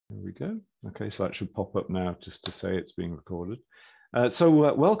There we go. Okay, so that should pop up now just to say it's being recorded.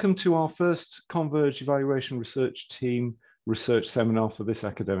 Welcome to our first Converge Evaluation Research Team research seminar for this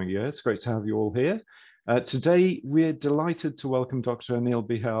academic year. It's great to have you all here. Today, we're delighted to welcome Dr. Anil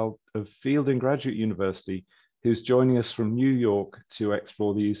Bihal of Fielding Graduate University, who's joining us from New York to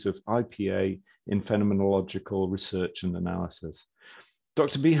explore the use of IPA in phenomenological research and analysis.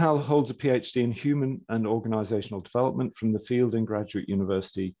 Dr. Bihal holds a PhD in Human and Organizational Development from the Fielding Graduate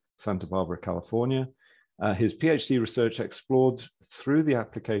University, Santa Barbara, California. His PhD research explored through the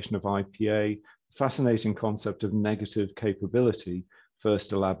application of IPA, fascinating concept of negative capability,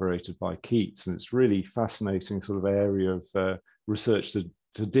 first elaborated by Keats. And it's really fascinating sort of area of research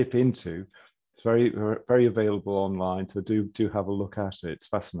to dip into. It's very available online, so do have a look at it. It's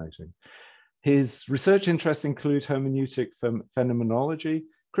fascinating. His research interests include hermeneutic phenomenology,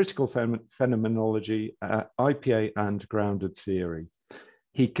 critical phenomenology, IPA, and grounded theory.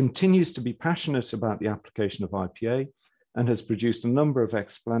 He continues to be passionate about the application of IPA and has produced a number of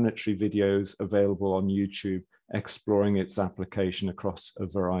explanatory videos available on YouTube exploring its application across a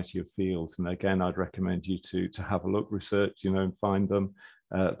variety of fields. And again, I'd recommend you to have a look, research, and find them.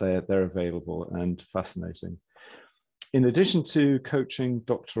 They're available and fascinating. In addition to coaching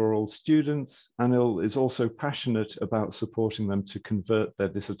doctoral students, Anil is also passionate about supporting them to convert their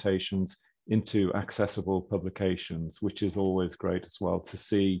dissertations into accessible publications, which is always great as well to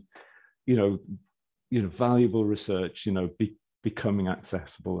see, valuable research, becoming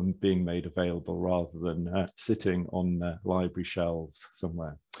accessible and being made available rather than sitting on library shelves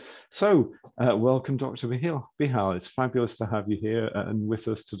somewhere. So welcome, Dr. Bihal. It's fabulous to have you here and with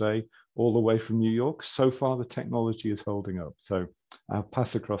us today, all the way from New York. So far, the technology is holding up. So I'll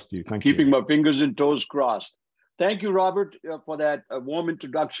pass across to you. Thank you. Keeping my fingers and toes crossed. Thank you, Robert, for that warm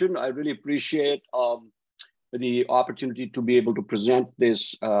introduction. I really appreciate the opportunity to be able to present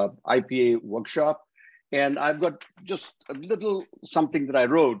this IPA workshop. And I've got just a little something that I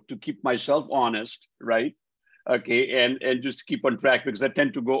wrote to keep myself honest, right? Okay, and just keep on track because I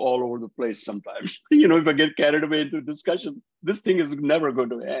tend to go all over the place sometimes. If I get carried away into discussion, this thing is never going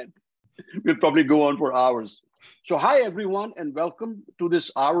to end. We'll probably go on for hours. So hi, everyone, and welcome to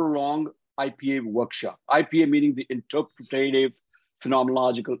this hour-long IPA workshop. IPA meaning the Interpretative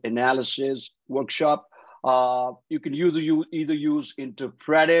Phenomenological Analysis workshop. You can either use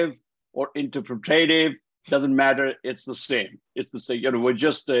interpretive or interpretative, doesn't matter, it's the same. It's the same, we're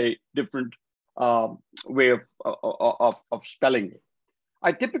just a different way of spelling it.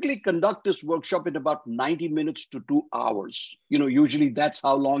 I typically conduct this workshop in about 90 minutes to 2 hours. Usually that's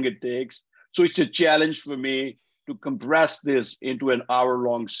how long it takes. So it's a challenge for me to compress this into an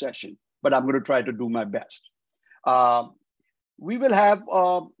hour-long session, but I'm going to try to do my best. We will have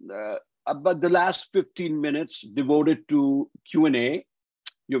about the last 15 minutes devoted to Q&A.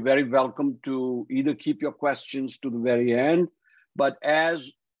 You're very welcome to either keep your questions to the very end, but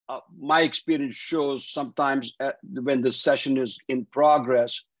as my experience shows, sometimes when the session is in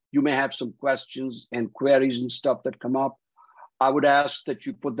progress, you may have some questions and queries and stuff that come up. I would ask that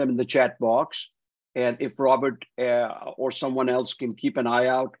you put them in the chat box. And if Robert or someone else can keep an eye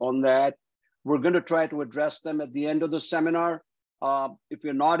out on that, we're going to try to address them at the end of the seminar. If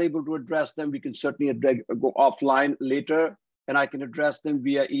you're not able to address them, we can certainly go offline later, and I can address them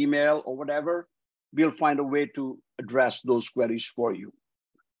via email or whatever. We'll find a way to address those queries for you.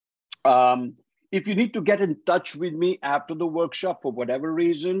 If you need to get in touch with me after the workshop for whatever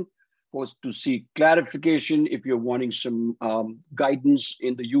reason, to seek clarification, if you're wanting some guidance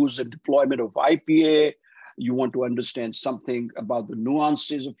in the use and deployment of IPA, you want to understand something about the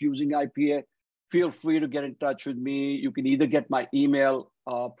nuances of using IPA, feel free to get in touch with me. You can either get my email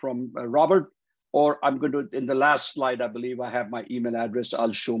from Robert, or I'm going to, in the last slide, I believe I have my email address.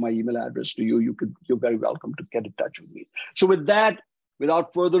 I'll show my email address to you. You're very welcome to get in touch with me. So with that,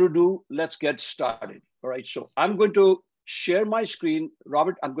 without further ado, let's get started. All right, so I'm going to share my screen.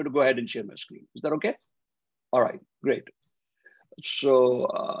 Robert, I'm going to go ahead and share my screen. Is that okay? All right, great.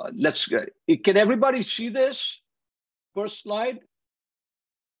 So let's get, can everybody see this first slide?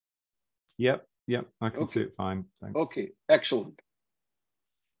 Yep, I can see it fine. Thanks. Okay, excellent.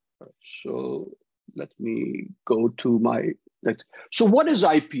 So let me go to my next. So what is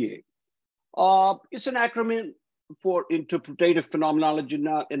IPA? It's an acronym for Interpretative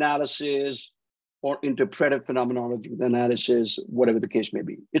Phenomenological Analysis or Interpretive Phenomenological Analysis, whatever the case may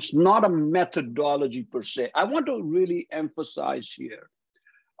be. It's not a methodology per se. I want to really emphasize here.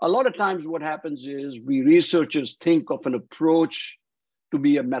 A lot of times what happens is we researchers think of an approach to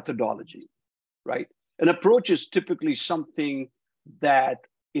be a methodology, right? An approach is typically something that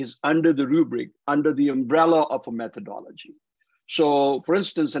is under the rubric, under the umbrella of a methodology. So for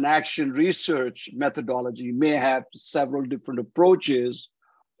instance, an action research methodology may have several different approaches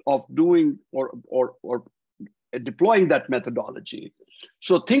of doing or deploying that methodology.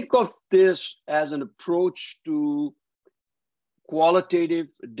 So think of this as an approach to qualitative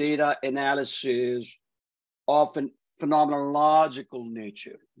data analysis of an phenomenological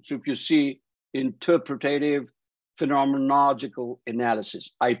nature. So if you see Interpretative Phenomenological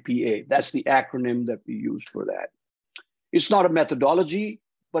Analysis, IPA, that's the acronym that we use for that. It's not a methodology,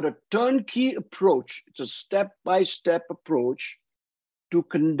 but a turnkey approach. It's a step-by-step approach to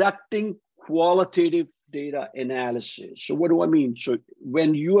conducting qualitative data analysis. So what do I mean? So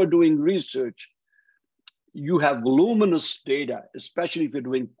when you are doing research, you have voluminous data, especially if you're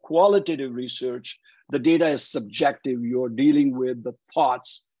doing qualitative research. The data is subjective. You're dealing with the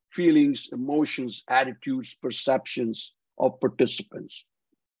thoughts, feelings, emotions, attitudes, perceptions of participants.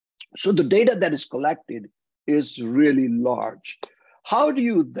 So the data that is collected is really large. How do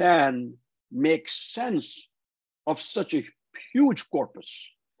you then make sense of such a huge corpus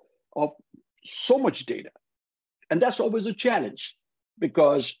of so much data? And that's always a challenge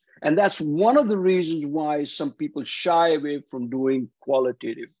because, and that's one of the reasons why some people shy away from doing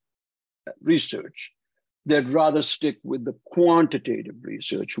qualitative research. They'd rather stick with the quantitative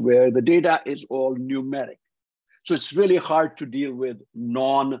research where the data is all numeric. So it's really hard to deal with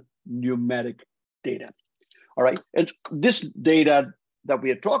non-numeric data. All right, and this data that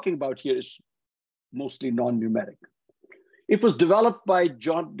we are talking about here is mostly non-numeric. It was developed by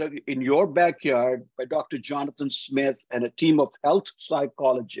in your backyard by Dr. Jonathan Smith and a team of health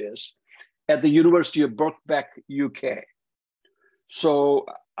psychologists at the University of Birkbeck, UK. So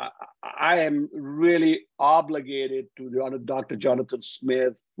I am really obligated to Dr. Jonathan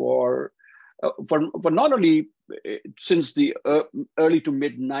Smith for not only since the early to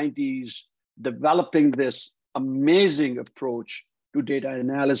mid 90s, developing this amazing approach to data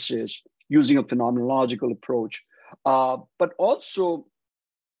analysis using a phenomenological approach, but also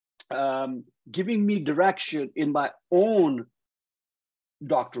giving me direction in my own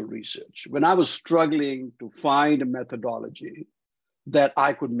doctoral research. When I was struggling to find a methodology that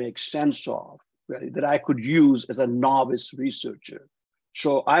I could make sense of, right, that I could use as a novice researcher.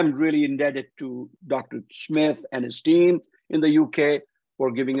 So I'm really indebted to Dr. Smith and his team in the UK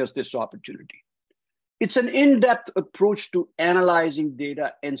for giving us this opportunity. It's an in-depth approach to analyzing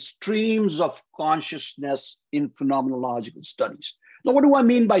data and streams of consciousness in phenomenological studies. Now, what do I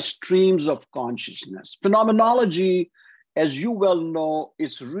mean by streams of consciousness? Phenomenology, as you well know,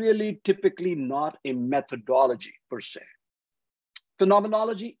 is really typically not a methodology per se.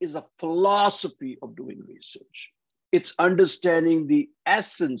 Phenomenology is a philosophy of doing research. It's understanding the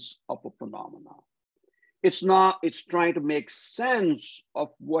essence of a phenomenon. It's trying to make sense of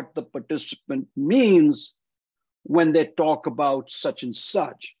what the participant means when they talk about such and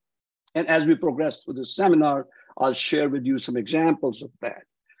such. And as we progress through the seminar, I'll share with you some examples of that.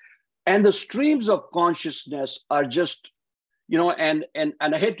 And the streams of consciousness are just, and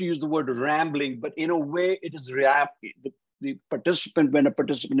I hate to use the word rambling, but in a way it is the participant, when a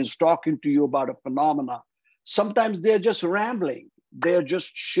participant is talking to you about a phenomena, sometimes they're just rambling. They're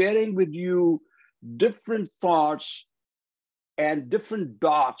just sharing with you different thoughts and different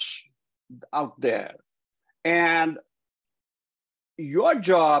dots out there. And your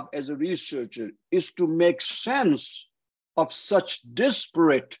job as a researcher is to make sense of such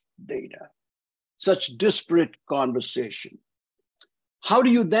disparate data, such disparate conversation. How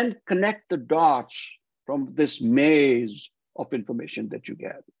do you then connect the dots from this maze of information that you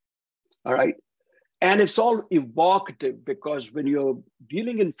get? All right. And it's all evocative because when you're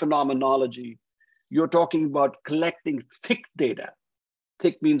dealing in phenomenology, you're talking about collecting thick data.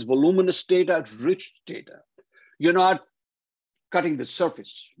 Thick means voluminous data, rich data. You're not cutting the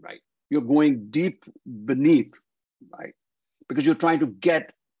surface, right? You're going deep beneath, right? Because you're trying to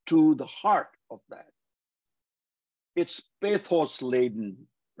get to the heart of that. It's pathos laden,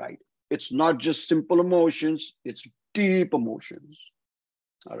 right? It's not just simple emotions, it's deep emotions,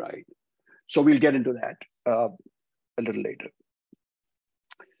 all right? So we'll get into that a little later.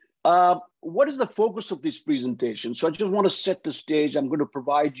 What is the focus of this presentation? So I just want to set the stage. I'm going to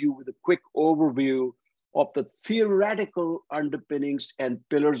provide you with a quick overview of the theoretical underpinnings and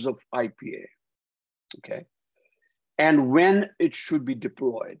pillars of IPA, okay? And when it should be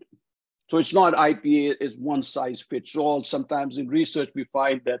deployed. So it's not IPA is one size fits all. Sometimes in research, we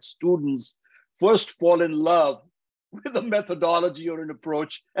find that students first fall in love with a methodology or an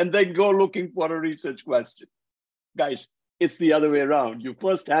approach and then go looking for a research question. Guys, it's the other way around. You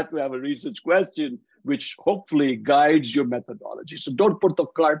first have to have a research question, which hopefully guides your methodology. So don't put the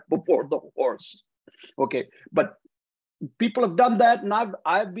cart before the horse. Okay, but people have done that, and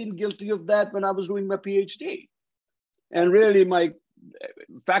I've been guilty of that when I was doing my PhD. And really, my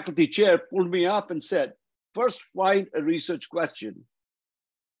faculty chair pulled me up and said, first find a research question,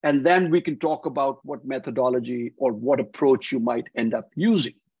 and then we can talk about what methodology or what approach you might end up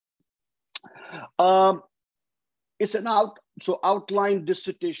using. It's so outline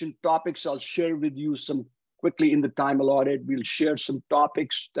dissertation topics. I'll share with you some quickly in the time allotted. We'll share some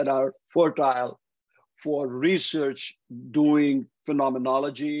topics that are fertile for research doing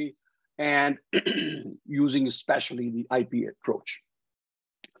phenomenology and using especially the IPA approach.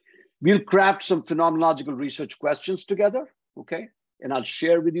 We'll craft some phenomenological research questions together, okay? And I'll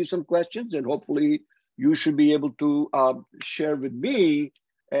share with you some questions, and hopefully you should be able to share with me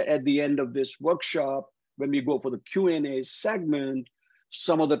at the end of this workshop, when we go for the Q&A segment,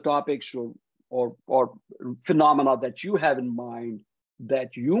 some of the topics or phenomena that you have in mind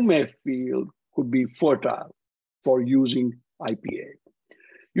that you may feel could be fertile for using IPA.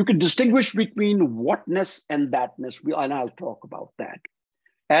 You can distinguish between whatness and thatness, and I'll talk about that,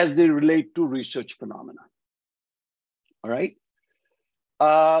 as they relate to research phenomena. All right.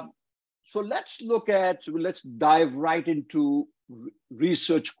 So let's dive right into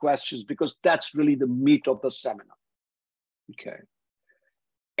research questions, because that's really the meat of the seminar. Okay.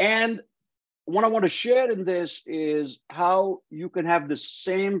 And what I want to share in this is how you can have the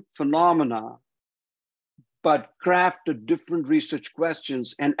same phenomena, but craft a different research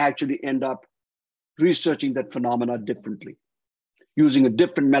questions and actually end up researching that phenomena differently, using a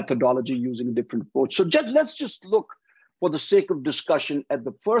different methodology, using a different approach. So let's just look, for the sake of discussion, at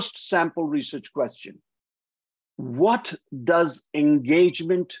the first sample research question. What does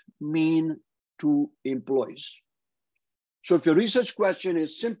engagement mean to employees? So if your research question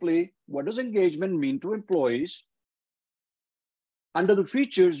is simply, what does engagement mean to employees? Under the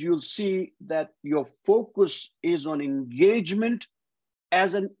features, you'll see that your focus is on engagement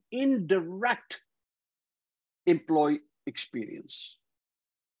as an indirect employee experience.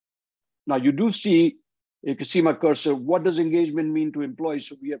 Now you can see my cursor, what does engagement mean to employees?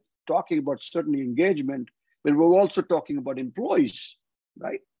 So we are talking about certainly engagement, but we're also talking about employees,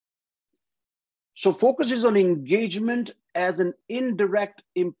 right? So focus is on engagement as an indirect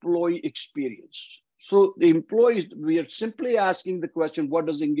employee experience. So the employees, we are simply asking the question, what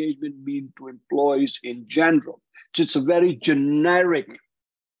does engagement mean to employees in general? So it's a very generic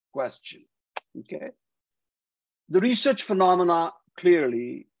question, okay? The research phenomena,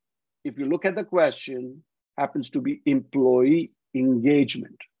 clearly, if you look at the question, happens to be employee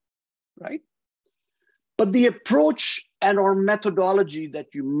engagement, right? But the approach and or methodology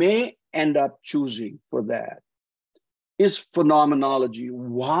that you may end up choosing for that is phenomenology.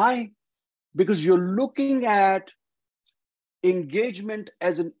 Why? Because you're looking at engagement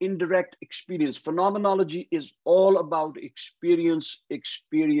as an indirect experience. Phenomenology is all about experience,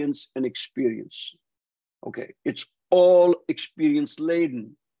 experience, and experience. Okay, it's all experience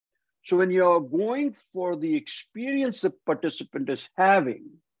laden. So when you're going for the experience a participant is having,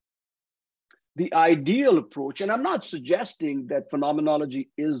 the ideal approach, and I'm not suggesting that phenomenology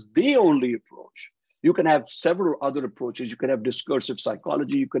is the only approach. You can have several other approaches. You can have discursive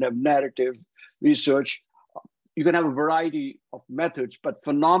psychology, you can have narrative research, you can have a variety of methods, but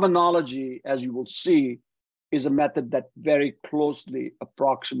phenomenology, as you will see, is a method that very closely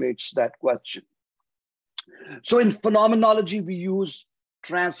approximates that question. So in phenomenology, we use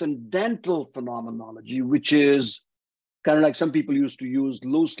transcendental phenomenology, which is kind of like some people used to use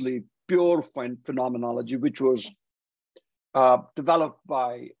loosely pure phenomenology, which was developed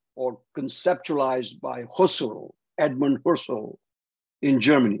by or conceptualized by Husserl, Edmund Husserl in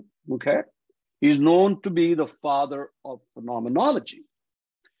Germany, okay? He's known to be the father of phenomenology.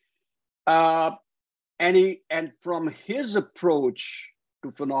 And from his approach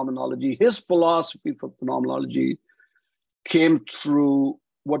to phenomenology, his philosophy for phenomenology came through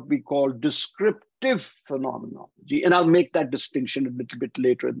what we call descriptive phenomenology. And I'll make that distinction a little bit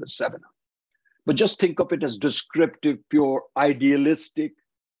later in the seminar. But just think of it as descriptive, pure, idealistic,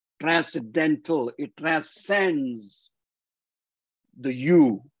 transcendental. It transcends the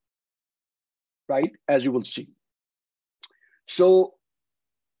you, right? As you will see. So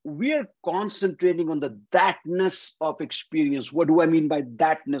we are concentrating on the thatness of experience. What do I mean by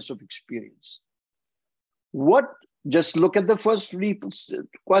thatness of experience? Just look at the first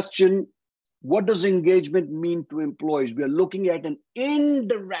question. What does engagement mean to employees? We are looking at an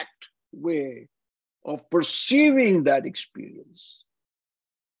indirect way of perceiving that experience.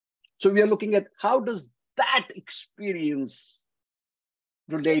 So we are looking at how does that experience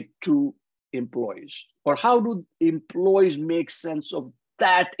relate to employees, or how do employees make sense of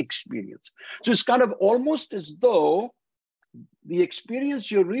that experience? So it's kind of almost as though the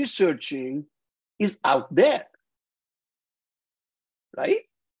experience you're researching is out there, right?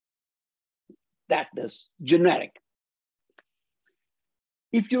 That is generic.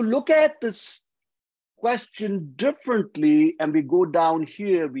 If you look at this question differently and we go down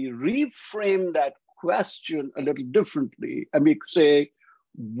here, we reframe that question a little differently and we say,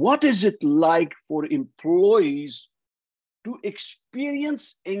 what is it like for employees to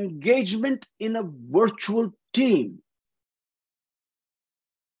experience engagement in a virtual team?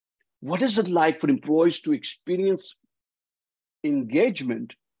 What is it like for employees to experience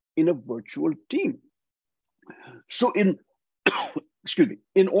engagement in a virtual team? So excuse me,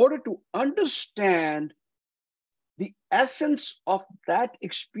 in order to understand the essence of that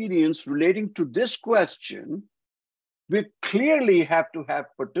experience relating to this question, we clearly have to have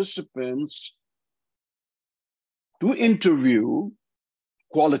participants to interview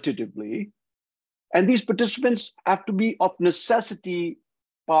qualitatively, and these participants have to be of necessity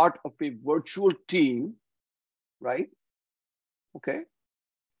part of a virtual team, right? Okay.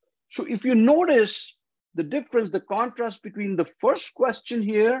 So if you notice the difference, the contrast between the first question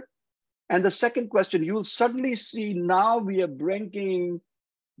here and the second question, you'll suddenly see now we are bringing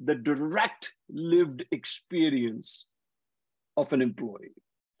the direct lived experience of an employee.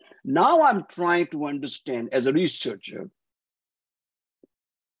 Now I'm trying to understand as a researcher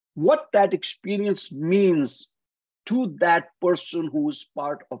what that experience means to that person who is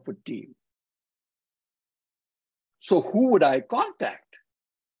part of a team. So who would I contact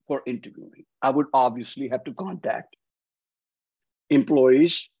for interviewing? I would obviously have to contact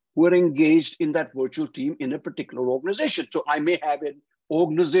employees who are engaged in that virtual team in a particular organization. So I may have an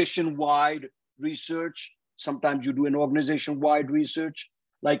organization-wide research. Sometimes you do an organization-wide research,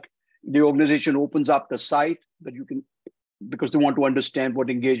 like the organization opens up the site that you can, because they want to understand what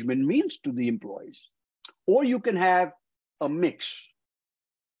engagement means to the employees. Or you can have a mix.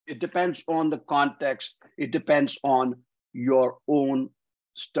 It depends on the context. It depends on your own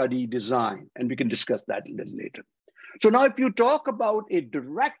study design. And we can discuss that a little later. So now if you talk about a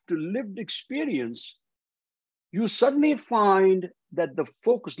direct lived experience, you suddenly find that the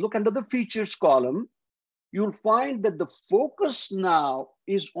focus, look under the features column, you'll find that the focus now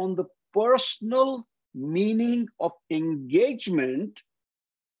is on the personal meaning of engagement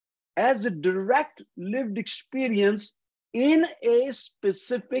as a direct lived experience in a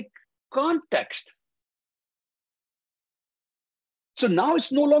specific context. So now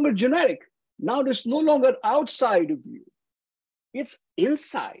it's no longer generic. Now it's no longer outside of you. It's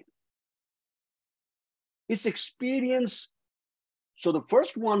inside. It's experience. So the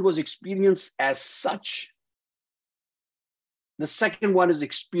first one was experience as such. The second one is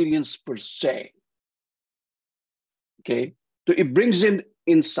experience per se. Okay, so it brings in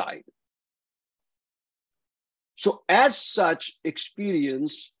inside. So as such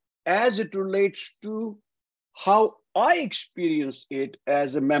experience, as it relates to how I experience it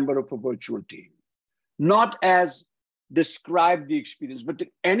as a member of a virtual team, not as describe the experience, but to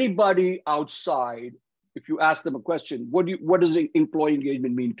anybody outside, if you ask them a question, what does employee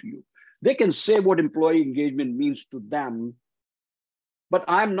engagement mean to you? They can say what employee engagement means to them, but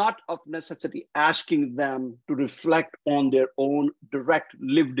I'm not of necessity asking them to reflect on their own direct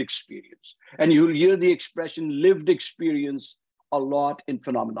lived experience. And you'll hear the expression lived experience a lot in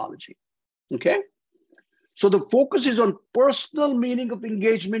phenomenology, okay? So the focus is on personal meaning of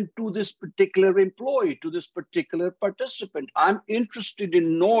engagement to this particular employee, to this particular participant. I'm interested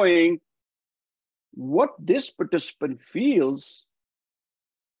in knowing what this participant feels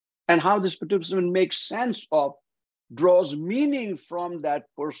and how this participant makes sense of, draws meaning from that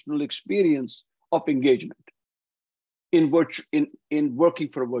personal experience of engagement in working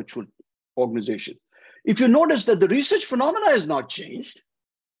for a virtual organization. If you notice that the research phenomena has not changed,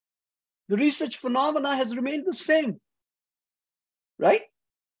 the research phenomena has remained the same, right?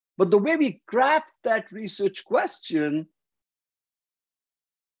 But the way we craft that research question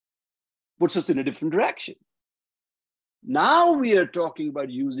puts us in a different direction. Now we are talking about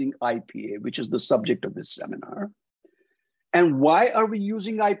using IPA, which is the subject of this seminar. And why are we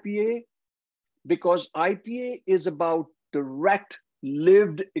using IPA? Because IPA is about direct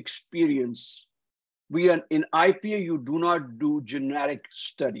lived experience. In IPA, you do not do generic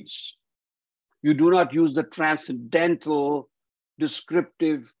studies. You do not use the transcendental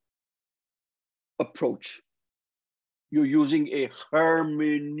descriptive approach. You're using a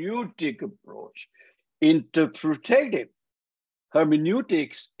hermeneutic approach, interpretative.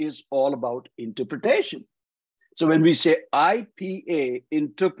 Hermeneutics is all about interpretation. So when we say IPA,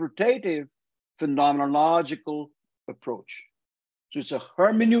 Interpretative Phenomenological Approach. So it's a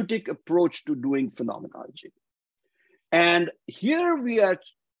hermeneutic approach to doing phenomenology. And here we are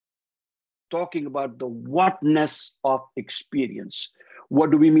talking about the whatness of experience.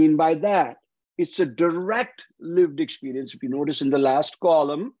 What do we mean by that? It's a direct lived experience. If you notice in the last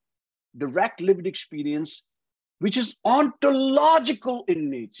column, direct lived experience, which is ontological in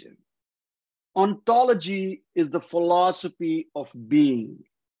nature. Ontology is the philosophy of being,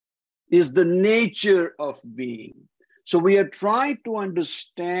 is the nature of being. So we are trying to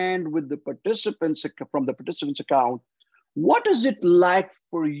understand with the participants, from the participants' account, what is it like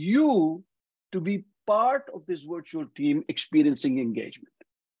for you to be part of this virtual team experiencing engagement?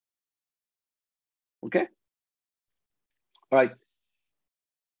 Okay? All right.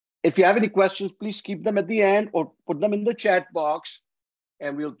 If you have any questions, please keep them at the end or put them in the chat box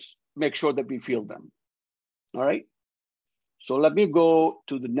and we'll make sure that we field them. All right? So let me go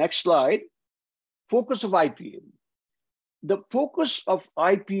to the next slide. Focus of IPA. The focus of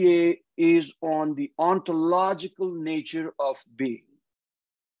IPA is on the ontological nature of being.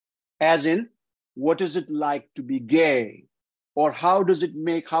 As in, what is it like to be gay? Or how do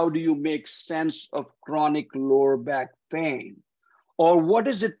you make sense of chronic lower back pain? Or what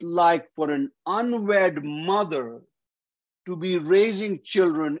is it like for an unwed mother to be raising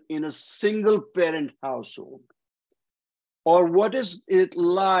children in a single parent household? Or what is it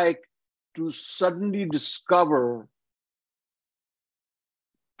like to suddenly discover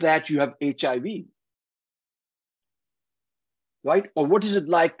that you have HIV? Right? Or what is it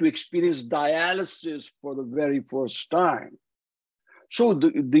like to experience dialysis for the very first time? So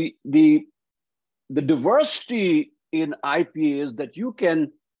the diversity in IPA is that you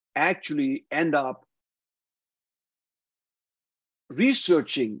can actually end up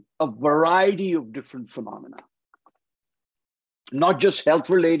researching a variety of different phenomena. Not just health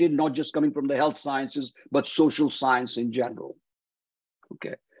related, not just coming from the health sciences, but social science in general.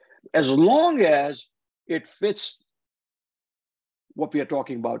 Okay. As long as it fits what we are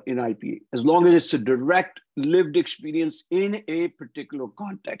talking about in IPA, as long as it's a direct lived experience in a particular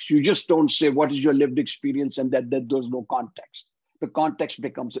context. You just don't say, what is your lived experience, and that there's no context. The context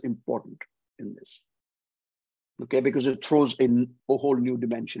becomes important in this, okay, because it throws in a whole new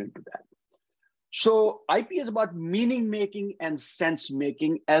dimension into that. So IPA is about meaning making and sense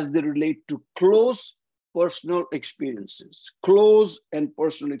making as they relate to close personal experiences, close and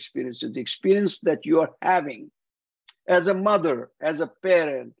personal experiences, the experience that you are having as a mother, as a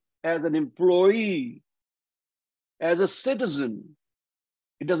parent, as an employee, as a citizen.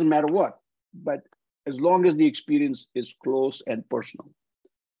 It doesn't matter what, but as long as the experience is close and personal.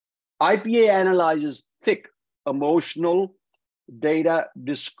 IPA analyzes thick emotional data,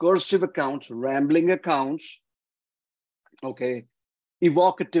 discursive accounts, rambling accounts, okay,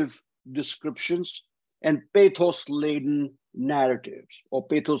 evocative descriptions, and pathos-laden narratives or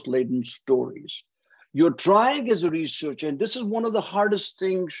pathos-laden stories. You're trying as a researcher, and this is one of the hardest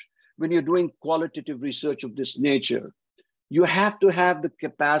things when you're doing qualitative research of this nature. You have to have the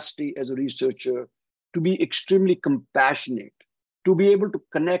capacity as a researcher to be extremely compassionate, to be able to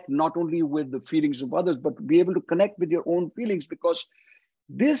connect not only with the feelings of others, but to be able to connect with your own feelings, because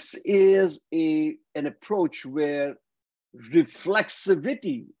this is an approach where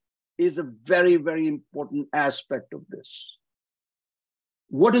reflexivity is a very, very important aspect of this.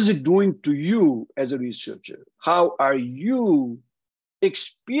 What is it doing to you as a researcher? How are you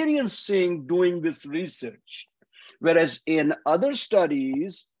experiencing doing this research? Whereas in other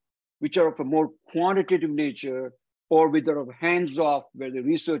studies, which are of a more quantitative nature, or which are of hands-off, where the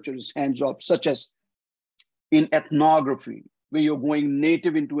researcher is hands-off, such as in ethnography, where you're going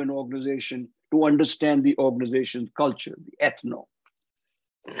native into an organization to understand the organization's culture, the ethno.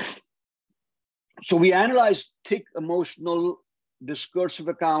 So we analyze thick emotional discursive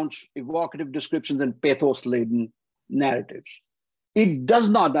accounts, evocative descriptions, and pathos-laden narratives. It does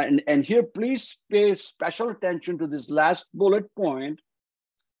not, and here please pay special attention to this last bullet point.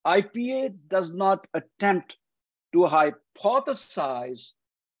 IPA does not attempt to hypothesize,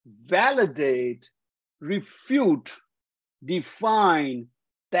 validate, refute, define,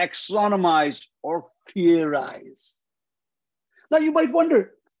 taxonomize, or theorize. Now you might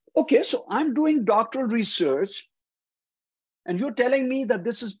wonder, okay, so I'm doing doctoral research and you're telling me that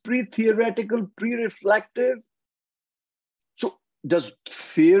this is pre-theoretical, pre-reflective. So does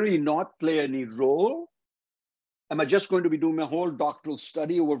theory not play any role? Am I just going to be doing my whole doctoral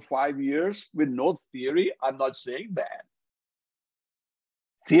study over 5 years with no theory? I'm not saying that.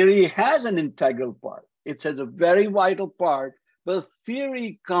 Theory has an integral part. It has a very vital part, but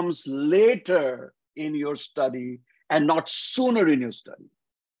theory comes later in your study and not sooner in your study.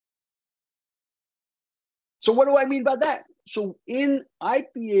 So what do I mean by that? So in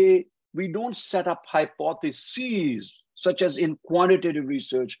IPA, we don't set up hypotheses. such as in quantitative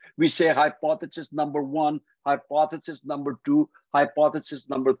research, we say hypothesis number 1, hypothesis number 2, hypothesis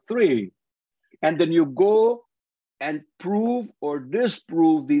number 3. And then you go and prove or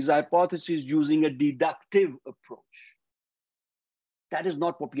disprove these hypotheses using a deductive approach. That is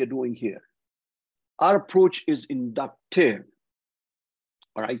not what we are doing here. Our approach is inductive.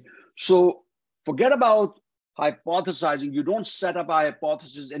 All right. So forget about hypothesizing. You don't set up a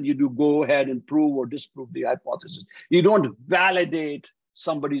hypothesis and you do go ahead and prove or disprove the hypothesis. You don't validate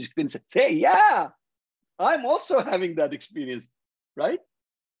somebody's experience and say, yeah, I'm also having that experience, right?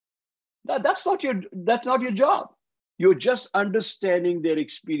 That's not your job. You're just understanding their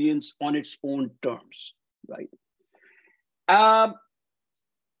experience on its own terms, right?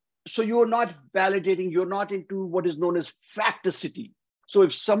 So you're not validating, you're not into what is known as facticity. So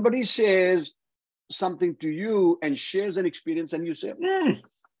if somebody says something to you and shares an experience and you say,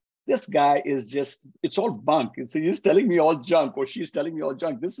 this guy is just, it's all bunk. He's telling me all junk or she's telling me all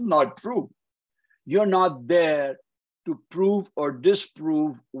junk. This is not true. You're not there to prove or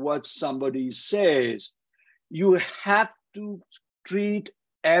disprove what somebody says. You have to treat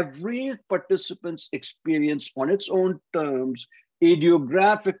every participant's experience on its own terms,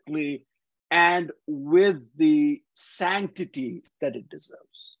 idiographically, and with the sanctity that it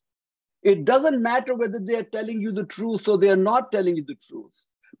deserves. It doesn't matter whether they're telling you the truth or they're not telling you the truth.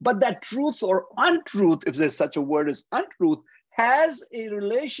 But that truth or untruth, if there's such a word as untruth, has a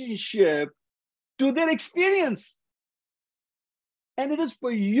relationship to their experience. And it is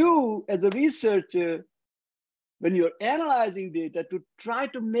for you as a researcher, when you're analyzing data, to try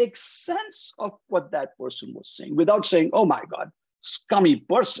to make sense of what that person was saying without saying, oh my God, scummy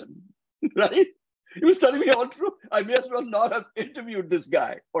person, right? He was telling me all true. I may as well not have interviewed this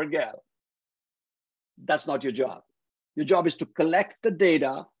guy or gal. That's not your job. Your job is to collect the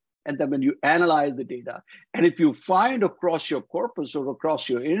data, and then when you analyze the data, and if you find across your corpus or across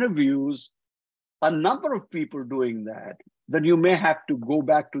your interviews a number of people doing that, then you may have to go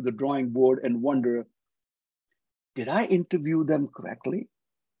back to the drawing board and wonder, did I interview them correctly?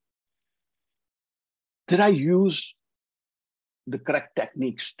 Did I use the correct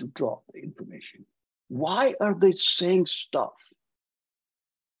techniques to draw the information? Why are they saying stuff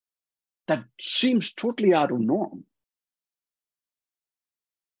that seems totally out of norm?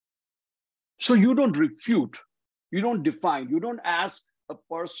 So you don't refute, you don't define, you don't ask a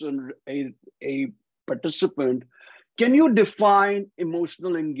person, a participant, can you define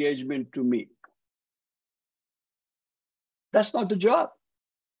emotional engagement to me? That's not the job.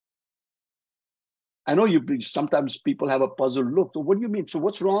 I know sometimes people have a puzzled look. So what do you mean? So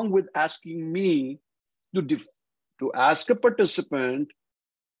what's wrong with asking me to ask a participant,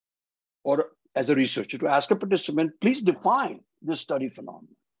 or as a researcher, to ask a participant, please define the study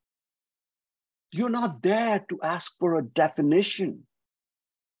phenomenon? You're not there to ask for a definition.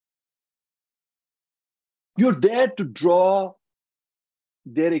 You're there to draw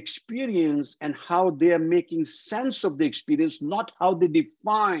their experience and how they are making sense of the experience, not how they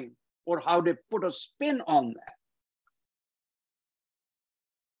define or how they put a spin on that.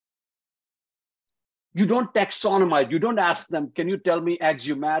 You don't taxonomize. You don't ask them, can you tell me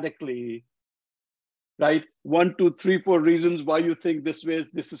axiomatically, right? 1, 2, 3, 4 reasons why you think this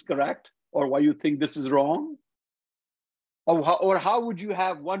is correct, or why you think this is wrong? Or how would you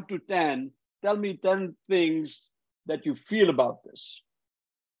have 1 to 10? Tell me 10 things that you feel about this.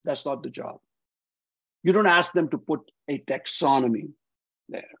 That's not the job. You don't ask them to put a taxonomy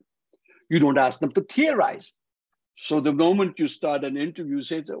there. You don't ask them to theorize. So the moment you start an interview, you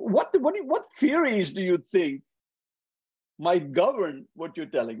say, what theories do you think might govern what you're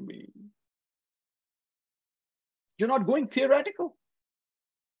telling me? You're not going theoretical.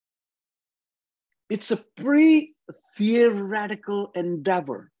 It's a pre-theoretical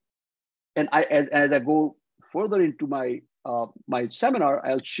endeavor. And as I go further into my my seminar,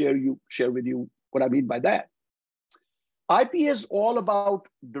 I'll share with you what I mean by that. IPA is all about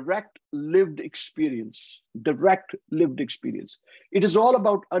direct lived experience, direct lived experience. It is all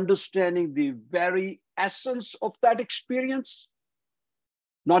about understanding the very essence of that experience,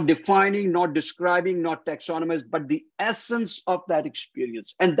 not defining, not describing, not taxonomizing, but the essence of that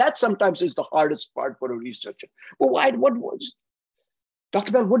experience. And that sometimes is the hardest part for a researcher. Well, what was,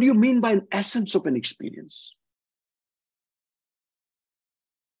 Dr. Bell, what do you mean by an essence of an experience?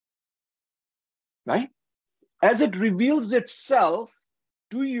 Right? As it reveals itself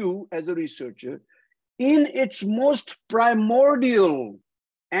to you as a researcher in its most primordial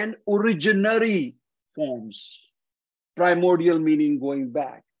and originary forms. Primordial meaning going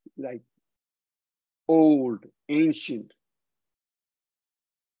back, like old, ancient,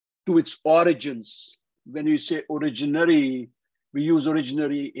 to its origins, when you say originary, we use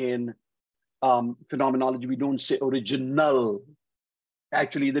originary in phenomenology. We don't say original.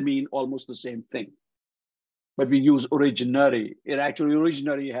 Actually, they mean almost the same thing. But we use originary. It actually,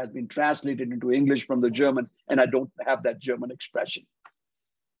 originary has been translated into English from the German, and I don't have that German expression.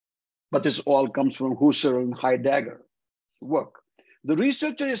 But this all comes from Husserl and Heidegger work. The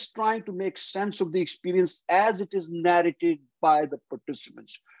researcher is trying to make sense of the experience as it is narrated by the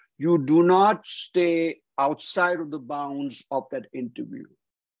participants. You do not stay outside of the bounds of that interview.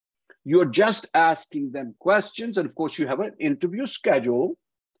 You're just asking them questions. And of course, you have an interview schedule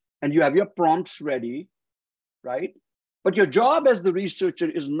and you have your prompts ready, right? But your job as the researcher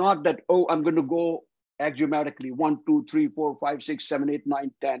is not that, oh, I'm going to go axiomatically 1, 2, 3, 4, 5, 6, 7, 8,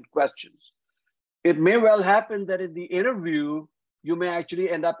 9, 10 questions. It may well happen that in the interview, you may actually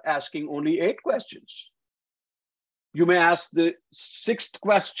end up asking only 8 questions. You may ask the 6th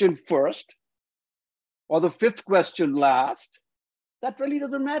question first or the 5th question last. That really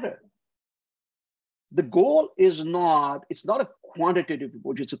doesn't matter. The goal is not, it's not a quantitative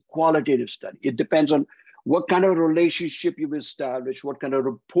approach, it's a qualitative study. It depends on what kind of relationship you've established, what kind of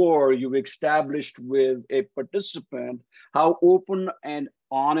rapport you've established with a participant, how open and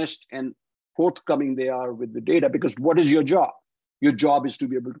honest and forthcoming they are with the data. Because what is your job? Your job is to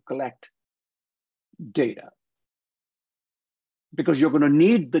be able to collect data. Because you're going to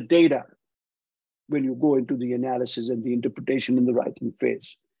need the data when you go into the analysis and the interpretation in the writing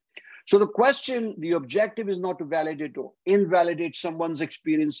phase. So the question, the objective is not to validate or invalidate someone's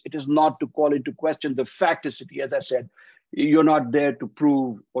experience. It is not to call into question the facticity. As I said, you're not there to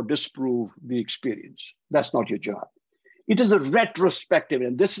prove or disprove the experience. That's not your job. It is a retrospective,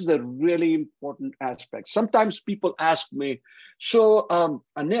 and this is a really important aspect. Sometimes people ask me, so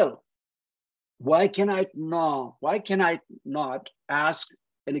Anil, why can I not ask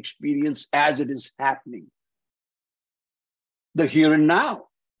an experience as it is happening? The here and now.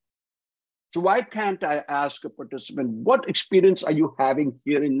 So why can't I ask a participant, what experience are you having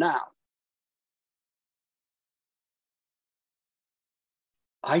here and now?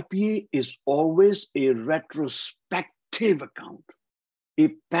 IPA is always a retrospective account, a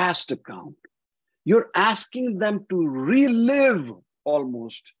past account. You're asking them to relive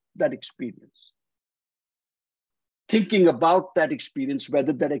almost that experience. Thinking about that experience,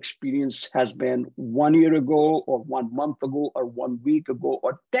 whether that experience has been 1 year ago or 1 month ago or 1 week ago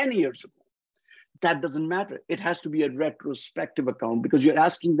or 10 years ago. That doesn't matter. It has to be a retrospective account because you're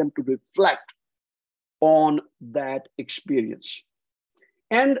asking them to reflect on that experience.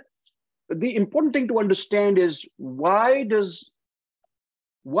 And the important thing to understand is why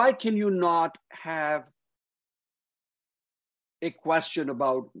can you not have a question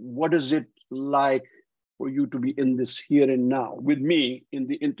about what is it like for you to be in this here and now with me in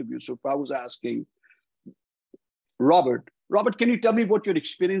the interview? So if I was asking Robert, can you tell me what you're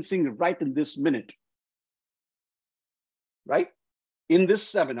experiencing right in this minute? Right? In this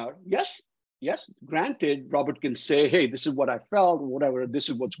seminar, yes, granted, Robert can say, hey, this is what I felt, or whatever, this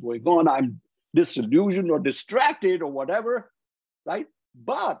is what's going on, I'm disillusioned or distracted or whatever, right?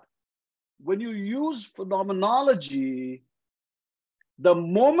 But when you use phenomenology, the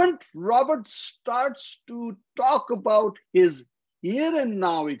moment Robert starts to talk about his here and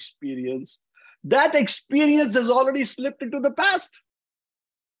now experience, that experience has already slipped into the past.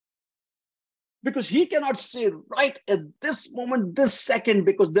 Because he cannot say right at this moment, this second,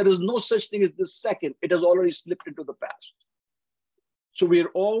 because there is no such thing as this second. It has already slipped into the past. So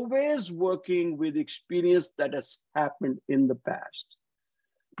we're always working with experience that has happened in the past.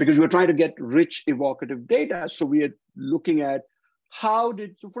 Because we're trying to get rich evocative data. So we are looking at so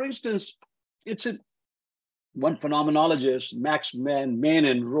for instance, one phenomenologist, Max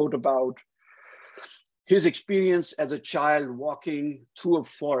Manin, wrote about his experience as a child walking through a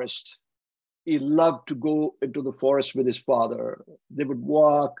forest. He loved to go into the forest with his father. They would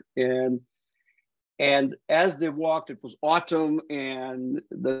walk, and as they walked, it was autumn, and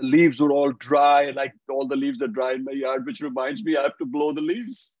the leaves were all dry, like all the leaves are dry in my yard, which reminds me I have to blow the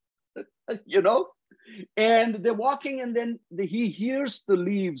leaves, you know? And they're walking, and then he hears the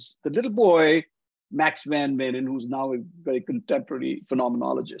leaves. The little boy, Max Van Manen, who's now a very contemporary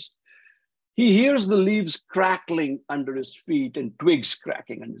phenomenologist, he hears the leaves crackling under his feet and twigs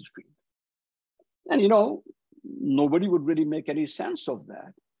cracking under his feet. And, you know, nobody would really make any sense of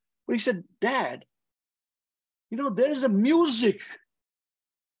that. But he said, Dad, you know, there is a music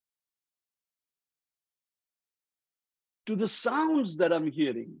to the sounds that I'm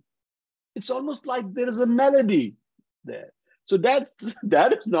hearing. It's almost like there is a melody there. So Dad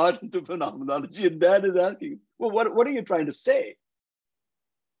is not into phenomenology, and Dad is asking, well, what are you trying to say?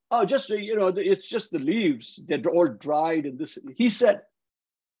 oh, just, it's just the leaves. They're all dried and this. He said,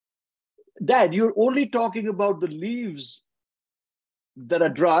 Dad, you're only talking about the leaves that are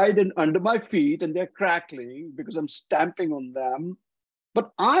dried and under my feet and they're crackling because I'm stamping on them.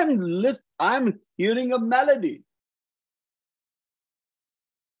 But I'm hearing a melody.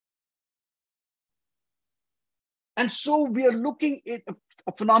 And so we are looking at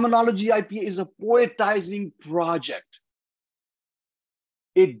a phenomenology. IPA is a poetizing project.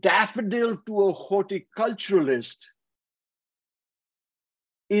 A daffodil to a horticulturalist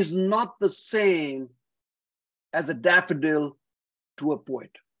is not the same as a daffodil to a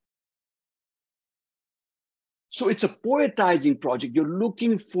poet. So it's a poetizing project. You're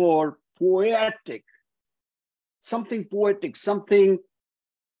looking for something poetic, something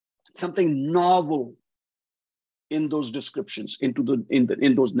novel in those descriptions, in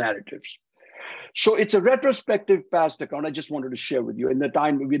those narratives. So it's a retrospective past account. I just wanted to share with you. In the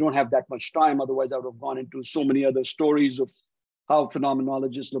time, we don't have that much time. Otherwise, I would have gone into so many other stories of how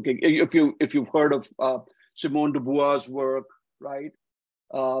phenomenologists looking. If you've heard of Simone de Beauvoir's work, right?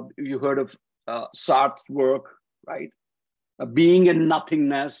 You heard of Sartre's work, right? Being in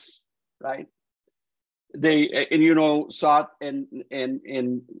nothingness, right? Sartre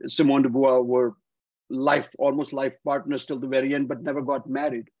and Simone de Beauvoir were almost life partners till the very end, but never got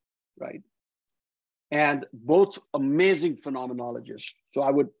married, right? And both amazing phenomenologists. So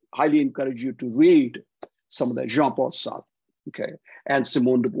I would highly encourage you to read some of that, Jean-Paul Sartre, okay, and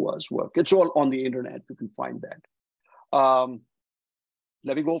Simone de Beauvoir's work. It's all on the internet. You can find that.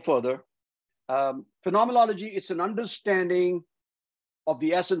 Let me go further. Phenomenology, it's an understanding of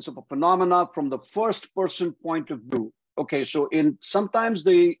the essence of a phenomena from the first person point of view. Okay, so sometimes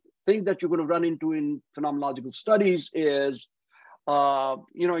the thing that you're going to run into in phenomenological studies is, your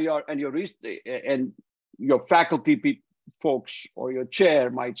faculty folks or your chair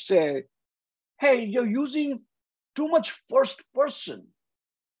might say, hey, you're using too much first person.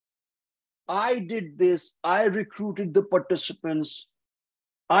 I did this, I recruited the participants,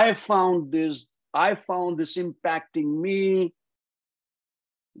 I found this impacting me.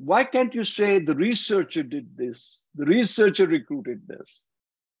 Why can't you say the researcher did this? The researcher recruited this.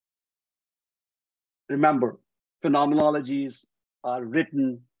 Remember, phenomenologies are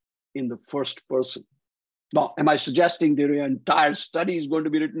written in the first person. Now, am I suggesting the entire study is going to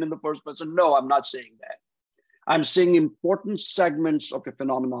be written in the first person? No, I'm not saying that. I'm saying important segments of a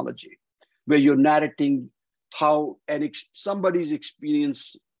phenomenology where you're narrating how somebody's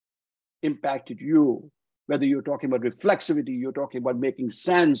experience impacted you, whether you're talking about reflexivity, you're talking about making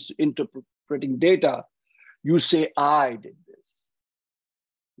sense, interpreting data, you say, I did this.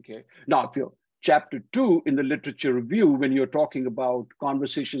 Okay. Now, if you're chapter 2 in the literature review, when you're talking about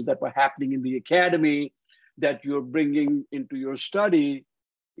conversations that were happening in the academy that you're bringing into your study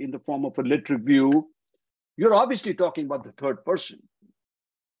in the form of a lit review, you're obviously talking about the third person,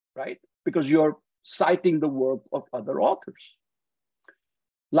 right? Because you're citing the work of other authors.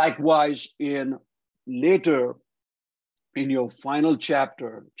 Likewise, later in your final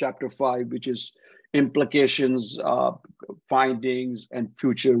chapter, chapter 5, which is implications, findings, and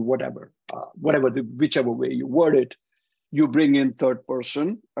future, whichever way you word it, you bring in third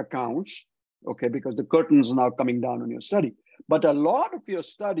person accounts, okay, because the curtain's now coming down on your study. But a lot of your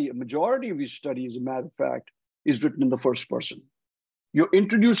study, a majority of your study, as a matter of fact, is written in the first person. You're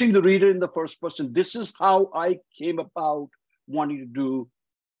introducing the reader in the first person. This is how I came about wanting to do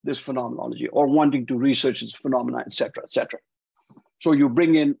this phenomenology or wanting to research this phenomena, et cetera, et cetera. So you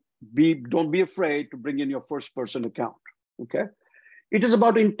bring in, don't be afraid to bring in your first person account, okay? It is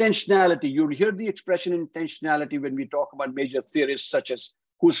about intentionality. You'll hear the expression intentionality when we talk about major theorists such as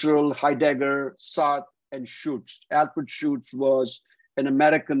Husserl, Heidegger, Sartre, and Schutz. Alfred Schutz was an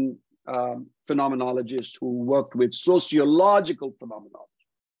American phenomenologist who worked with sociological phenomenology.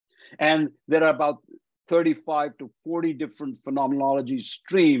 And there are about 35 to 40 different phenomenology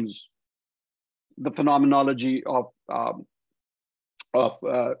streams. The phenomenology of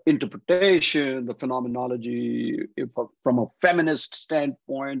interpretation, the phenomenology from a feminist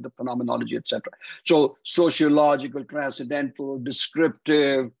standpoint, the phenomenology, etc. So sociological, transcendental,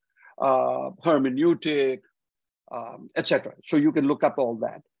 descriptive, hermeneutic, etc. So you can look up all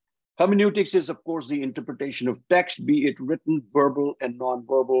that. Hermeneutics is, of course, the interpretation of text, be it written, verbal, and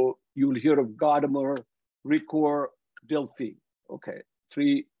non-verbal. You'll hear of Gadamer, Ricoeur, Dilthey. Okay,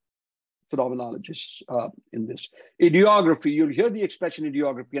 3 phenomenologists in this. Ideography, you'll hear the expression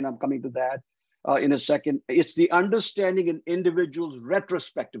ideography, and I'm coming to that in a second. It's the understanding an individual's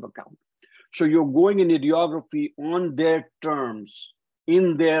retrospective account. So you're going in ideography on their terms,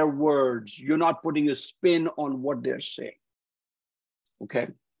 in their words. You're not putting a spin on what they're saying, okay?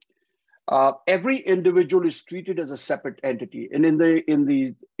 every individual is treated as a separate entity. And in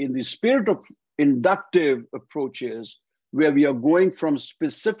the spirit of inductive approaches, where we are going from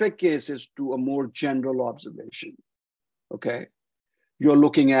specific cases to a more general observation, okay? You're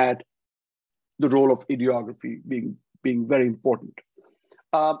looking at the role of ideography being very important.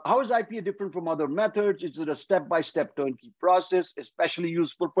 How is IPA different from other methods? Is it a step-by-step turnkey process, especially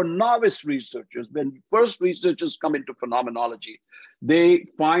useful for novice researchers? When first researchers come into phenomenology, they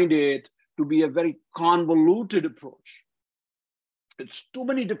find it to be a very convoluted approach. It's too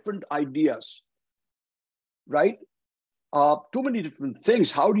many different ideas, right? Too many different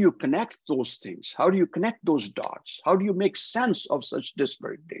things. How do you connect those things? How do you connect those dots? How do you make sense of such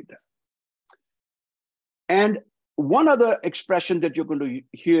disparate data? And one other expression that you're going to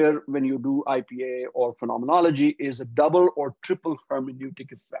hear when you do IPA or phenomenology is a double or triple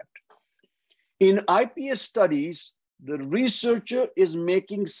hermeneutic effect. In IPA studies, the researcher is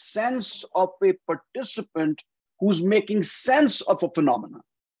making sense of a participant who's making sense of a phenomenon.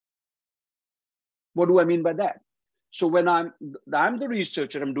 What do I mean by that? So when I'm the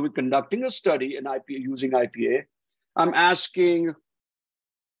researcher, I'm conducting a study in IPA using IPA, I'm asking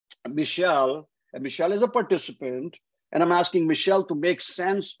Michelle, and Michelle is a participant, and I'm asking Michelle to make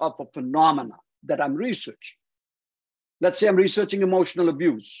sense of a phenomena that I'm researching. Let's say I'm researching emotional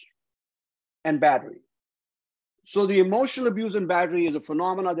abuse and battery. So the emotional abuse and battery is a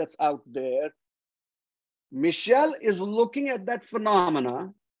phenomena that's out there. Michelle is looking at that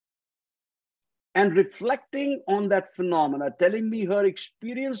phenomena and reflecting on that phenomena, telling me her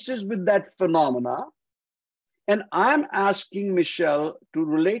experiences with that phenomena. And I'm asking Michelle to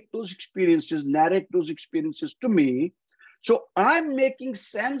relate those experiences, narrate those experiences to me. So I'm making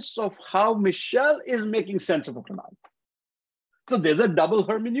sense of how Michelle is making sense of a phenomenon. So there's a double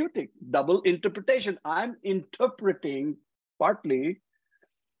hermeneutic, double interpretation. I'm interpreting partly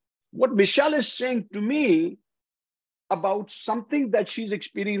what Michelle is saying to me about something that she's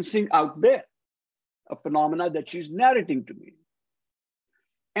experiencing out there, a phenomena that she's narrating to me.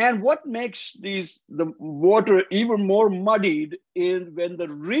 And what makes the water even more muddied is when the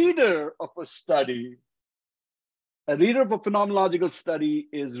reader of a study, a reader of a phenomenological study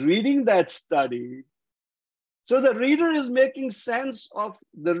is reading that study. So the reader is making sense of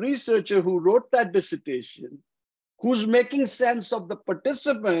the researcher who wrote that dissertation, who's making sense of the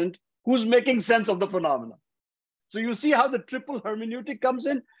participant, who's making sense of the phenomena. So you see how the triple hermeneutic comes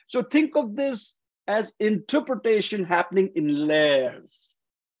in? So think of this as interpretation happening in layers,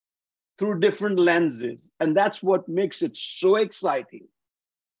 through different lenses. And that's what makes it so exciting.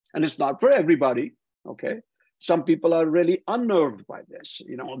 And it's not for everybody, okay? Some people are really unnerved by this.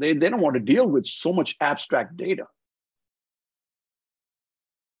 You know, they don't want to deal with so much abstract data,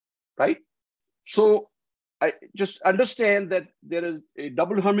 right? So I just understand that there is a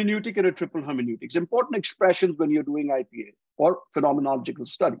double hermeneutic and a triple hermeneutic. It's important expressions when you're doing IPA or phenomenological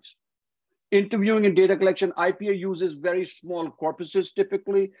studies. Interviewing and data collection, IPA uses very small corpuses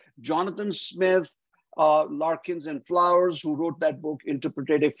typically. Jonathan Smith, Larkins and Flowers, who wrote that book,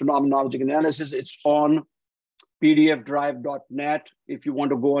 Interpretative Phenomenological Analysis, it's on pdfdrive.net. If you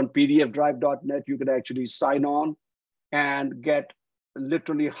want to go on pdfdrive.net, you can actually sign on and get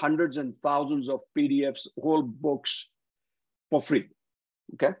literally hundreds and thousands of PDFs, whole books for free,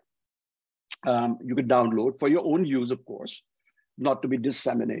 okay? You can download for your own use, of course, not to be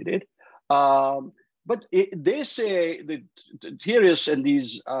disseminated. But they say that theorists and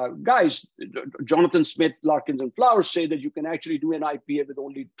these guys, Jonathan Smith, Larkins, and Flowers, say that you can actually do an IPA with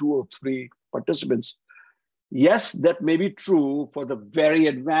only 2 or 3 participants. Yes, that may be true for the very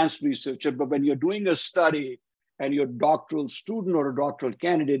advanced researcher, but when you're doing a study and you're a doctoral student or a doctoral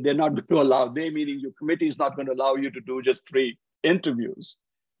candidate, they're not going to allow, they meaning your committee is not going to allow you to do just 3 interviews.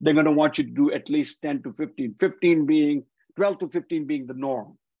 They're going to want you to do at least 10 to 15, 12 to 15 being the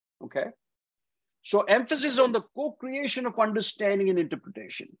norm, okay? So emphasis on the co-creation of understanding and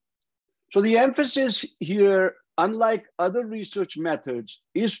interpretation. So the emphasis here, unlike other research methods,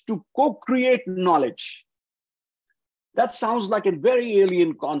 is to co-create knowledge. That sounds like a very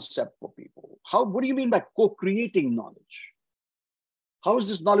alien concept for people. What do you mean by co-creating knowledge? How is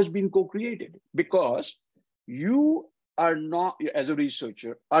this knowledge being co-created? Because you are not, as a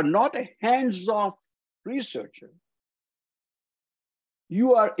researcher, are not a hands-off researcher.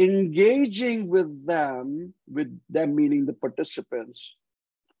 You are engaging with them meaning the participants,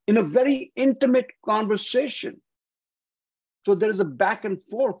 in a very intimate conversation. So there is a back and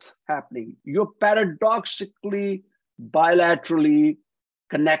forth happening. You're paradoxically, bilaterally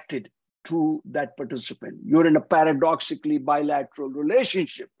connected to that participant. You're in a paradoxically bilateral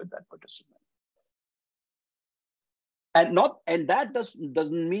relationship with that participant. And that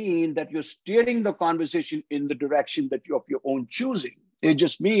doesn't mean that you're steering the conversation in the direction that of your own choosing. It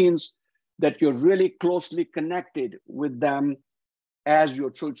just means that you're really closely connected with them as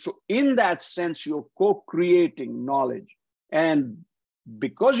your choice. So in that sense, you're co-creating knowledge. And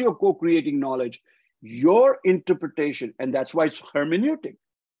because you're co-creating knowledge, your interpretation, and that's why it's hermeneutic,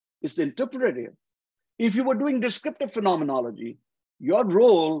 it's interpretative. If you were doing descriptive phenomenology, your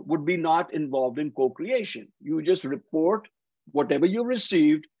role would be not involved in co-creation. You just report whatever you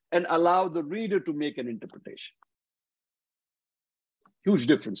received and allow the reader to make an interpretation. Huge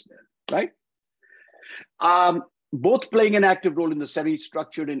difference there, right? Both playing an active role in the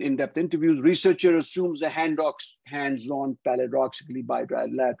semi-structured and in-depth interviews. Researcher assumes a hands-on paradoxically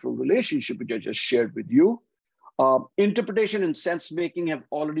bilateral relationship, which I just shared with you. Interpretation and sense-making have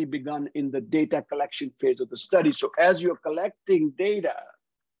already begun in the data collection phase of the study. So as you're collecting data,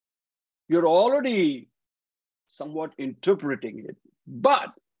 you're already somewhat interpreting it. But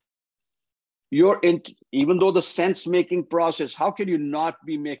even though the sense-making process, how can you not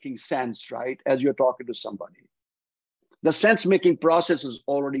be making sense, right, as you're talking to somebody? The sense-making process has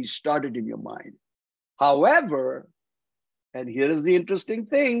already started in your mind. However, and here is the interesting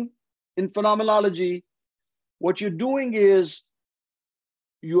thing in phenomenology, what you're doing is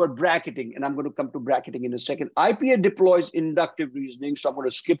you are bracketing, and I'm going to come to bracketing in a second. IPA deploys inductive reasoning, so I'm going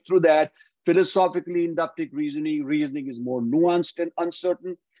to skip through that. Philosophically inductive reasoning is more nuanced and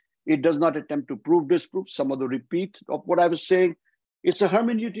uncertain. It does not attempt to prove, disprove. Some of the repeat of what I was saying. It's a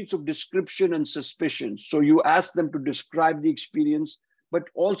hermeneutics of description and suspicion. So you ask them to describe the experience, but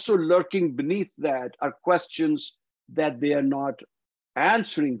also lurking beneath that are questions that they are not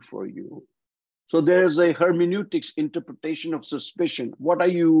answering for you. So there's a hermeneutics interpretation of suspicion. What are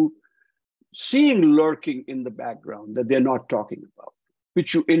you seeing lurking in the background that they're not talking about,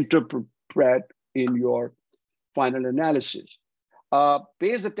 which you interpret in your final analysis?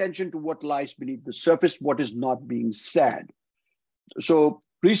 Pays attention to what lies beneath the surface, what is not being said. So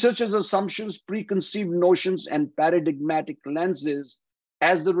researchers' assumptions, preconceived notions, and paradigmatic lenses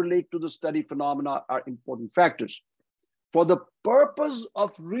as they relate to the study phenomena are important factors. For the purpose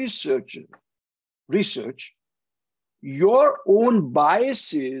of research, your own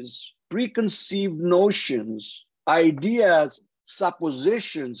biases, preconceived notions, ideas,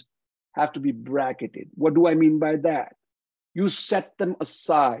 suppositions have to be bracketed. What do I mean by that? You set them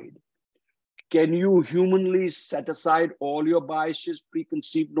aside. Can you humanly set aside all your biases,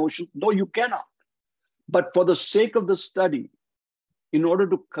 preconceived notions? No, you cannot. But for the sake of the study, in order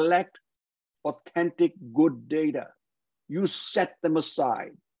to collect authentic, good data, you set them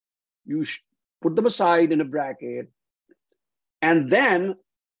aside. You put them aside in a bracket. And then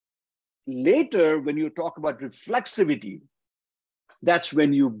later, when you talk about reflexivity, that's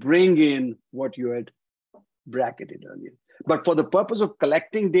when you bring in what you had bracketed earlier. But for the purpose of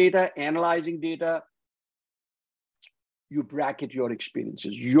collecting data, analyzing data, you bracket your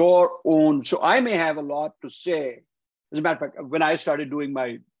experiences, your own. So I may have a lot to say. As a matter of fact, when I started doing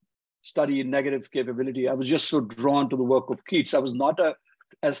my study in negative capability, I was just so drawn to the work of Keats. I was not a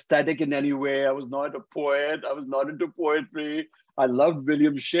aesthetic in any way. I was not a poet. I was not into poetry. I loved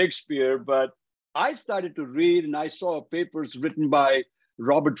William Shakespeare, but I started to read and I saw papers written by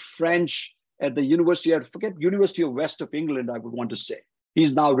Robert French at the University, I forget, University of West of England, I would want to say.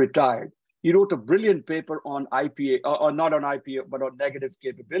 He's now retired. He wrote a brilliant paper on IPA, or not on IPA, but on negative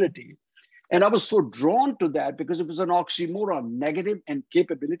capability. And I was so drawn to that because it was an oxymoron, negative and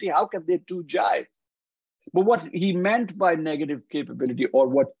capability. How can they two jive? But what he meant by negative capability, or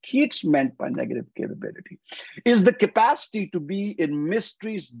what Keats meant by negative capability, is the capacity to be in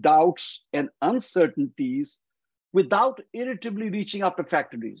mysteries, doubts, and uncertainties without irritably reaching after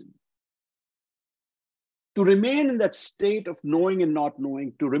factor reasoning. To remain in that state of knowing and not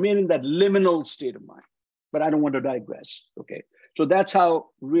knowing, to remain in that liminal state of mind. But I don't want to digress, okay? So that's how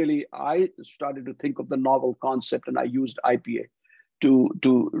really I started to think of the novel concept, and I used IPA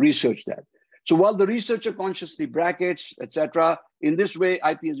to research that. So while the researcher consciously brackets, etc., in this way,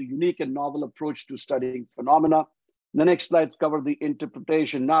 IPA is a unique and novel approach to studying phenomena. The next slide covers the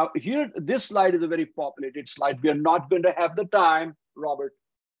interpretation. Now here, this slide is a very populated slide. We are not going to have the time, Robert,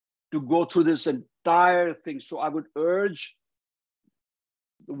 to go through this entire thing. So I would urge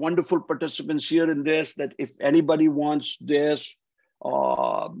the wonderful participants here in this, that if anybody wants this,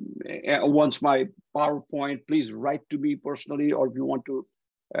 wants my PowerPoint, please write to me personally, or if you want to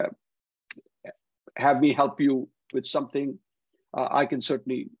have me help you with something, I can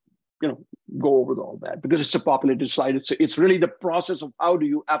certainly, go over all that, because it's a populated slide. It's really the process of how do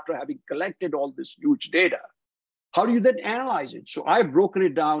you, after having collected all this huge data, how do you then analyze it? So I've broken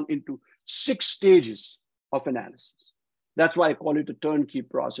it down into 6 stages of analysis. That's why I call it a turnkey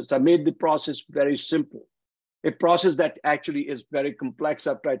process. I made the process very simple. A process that actually is very complex.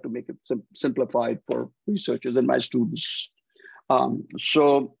 I've tried to make it simplified for researchers and my students.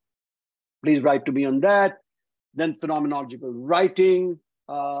 So please write to me on that. Then phenomenological writing.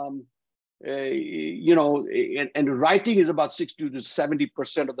 You know, and writing is about 60 to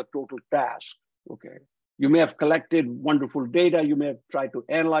 70% of the total task. Okay. You may have collected wonderful data. You may have tried to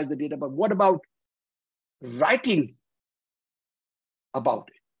analyze the data, but what about writing about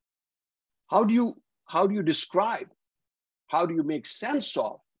it? How do you describe? How do you make sense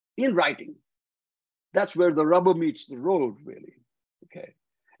of in writing? That's where the rubber meets the road, really. Okay.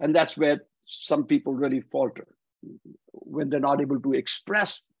 And that's where some people really falter, when they're not able to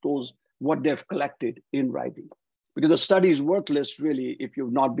express what they've collected in writing. Because the study is worthless, really, if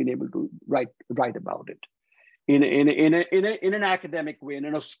you've not been able to write about it in an academic way and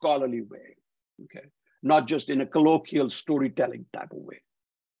in a scholarly way. Okay. Not just in a colloquial storytelling type of way.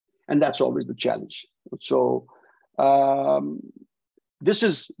 And that's always the challenge. So this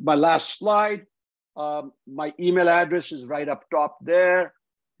is my last slide. My email address is right up top there.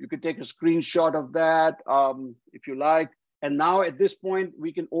 You can take a screenshot of that if you like. And now at this point,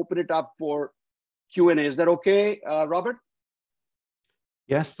 we can open it up for Q&A. Is that okay, Robert?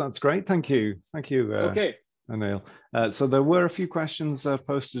 Yes, that's great. Thank you. Thank you, okay. Anil. So there were a few questions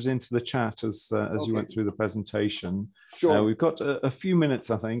posted into the chat as okay. You went through the presentation. Sure. We've got a few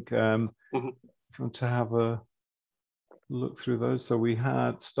minutes, I think, to have a look through those. So we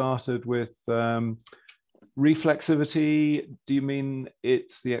had started with reflexivity. Do you mean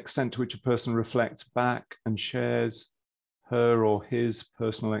it's the extent to which a person reflects back and shares her or his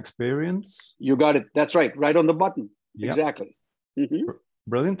personal experience? You got it. That's right. Right on the button. Yep. Exactly.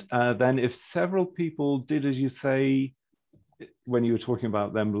 Brilliant. Then if several people did, as you say, when you were talking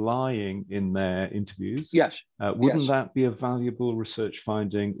about them lying in their interviews, yes, wouldn't that be a valuable research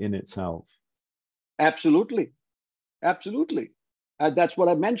finding in itself? Absolutely. Absolutely. That's what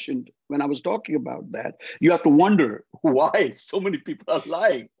I mentioned when I was talking about that. You have to wonder why so many people are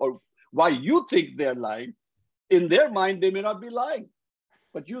lying, or why you think they're lying. In their mind, they may not be lying,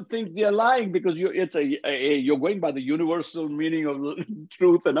 but you think they're lying because you're going by the universal meaning of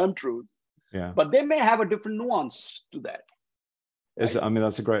truth and untruth. Yeah. But they may have a different nuance to that. Right? I mean,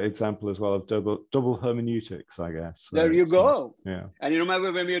 that's a great example as well of double hermeneutics, I guess. There you go. Yeah. And you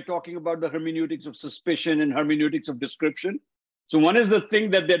remember when we were talking about the hermeneutics of suspicion and hermeneutics of description? So one is the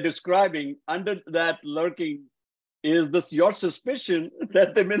thing that they're describing. Under that lurking is this your suspicion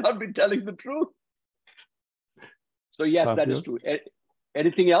that they may not be telling the truth. So yes, Fabulous. That is true.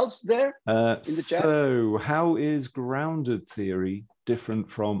 Anything else there in the chat? So how is grounded theory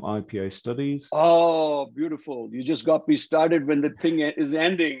different from IPA studies? Oh, beautiful. You just got me started when the thing is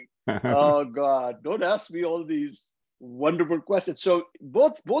ending. Oh God, don't ask me all these wonderful questions. So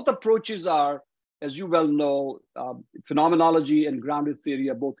both approaches are, as you well know, phenomenology and grounded theory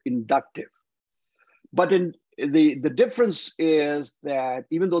are both inductive. But in the difference is that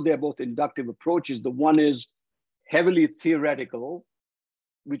even though they're both inductive approaches, the one is heavily theoretical,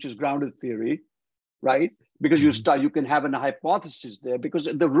 which is grounded theory, right? Because you can have an hypothesis there, because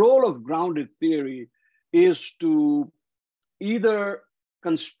the role of grounded theory is to either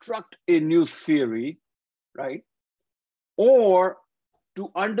construct a new theory, right? Or to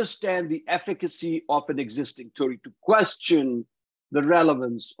understand the efficacy of an existing theory, to question the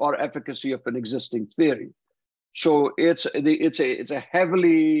relevance or efficacy of an existing theory. So it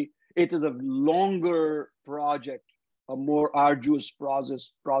is a longer project, a more arduous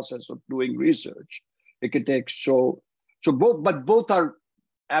process of doing research. It can take both are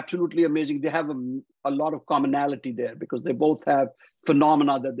absolutely amazing. They have a lot of commonality there because they both have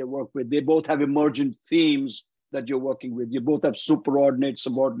phenomena that they work with. They both have emergent themes that you're working with. You both have superordinate,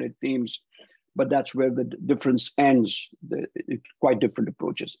 subordinate themes, but that's where the difference ends. It's quite different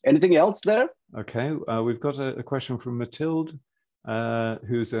approaches. Anything else there? Okay, we've got a question from Mathilde,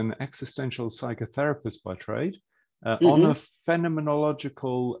 who's an existential psychotherapist by trade. On a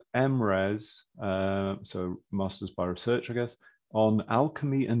phenomenological MRes, so Masters by Research, I guess, on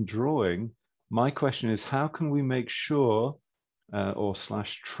alchemy and drawing, my question is, how can we make sure /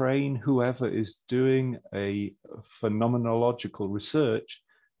 train whoever is doing a phenomenological research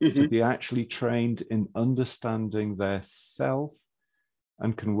to be actually trained in understanding their self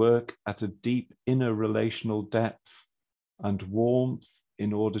and can work at a deep inner relational depth and warmth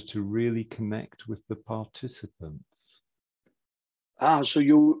in order to really connect with the participants? So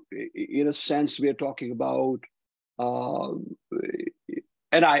you, in a sense, we are talking about,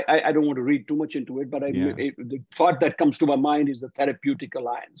 and I don't want to read too much into it, but the thought that comes to my mind is the therapeutic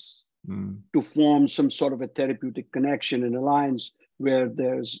alliance. to form some sort of a therapeutic connection and alliance where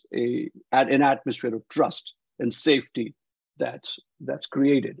there's an atmosphere of trust and safety that's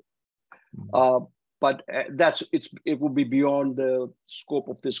created. But it will be beyond the scope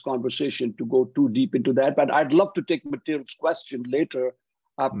of this conversation to go too deep into that. But I'd love to take Matilda's question later.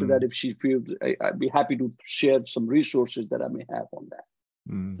 After that, if she feels, I'd be happy to share some resources that I may have on that.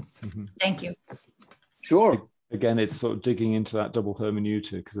 Thank you. Sure. Again, it's sort of digging into that double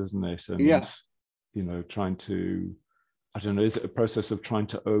hermeneutics, isn't it? And, you know, trying to, I don't know, is it a process of trying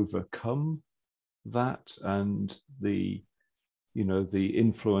to overcome that and the, you know, the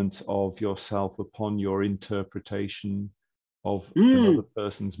influence of yourself upon your interpretation of another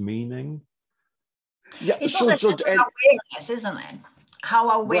person's meaning? Yeah, it's also awareness, isn't it?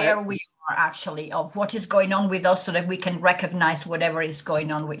 How aware we are actually of what is going on with us so that we can recognize whatever is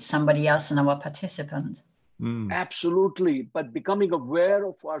going on with somebody else and our participant. Absolutely. But becoming aware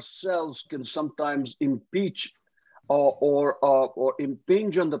of ourselves can sometimes impeach or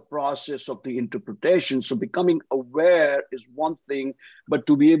impinge on the process of the interpretation. So becoming aware is one thing, but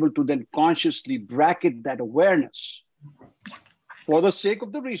to be able to then consciously bracket that awareness for the sake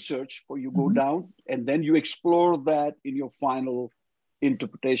of the research, or you go down and then you explore that in your final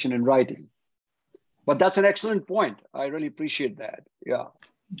interpretation and writing. But that's an excellent point. I really appreciate that. Yeah.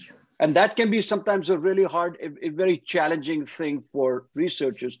 And that can be sometimes a really hard, a very challenging thing for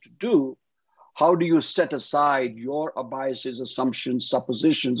researchers to do. How do you set aside your biases, assumptions,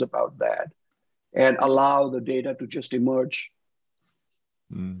 suppositions about that and allow the data to just emerge?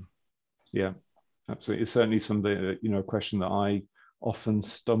 Yeah, absolutely. It's certainly something, you know, a question that I often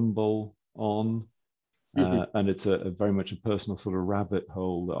stumble on. And it's a very much a personal sort of rabbit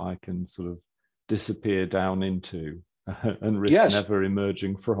hole that I can sort of disappear down into and risk never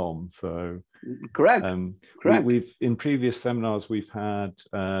emerging from. So correct. We've in previous seminars we've had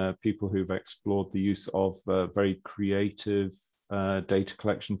people who've explored the use of very creative data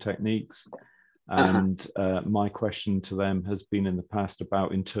collection techniques, and my question to them has been in the past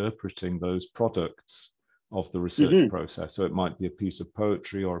about interpreting those products of the research process. So it might be a piece of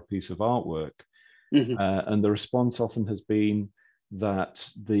poetry or a piece of artwork. And the response often has been that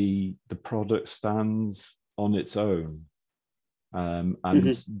the product stands on its own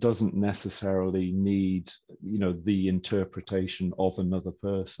and doesn't necessarily need, you know, the interpretation of another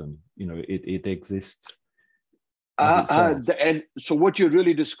person. You know, it exists as itself. And so what you're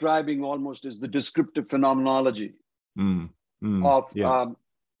really describing almost is the descriptive phenomenology of,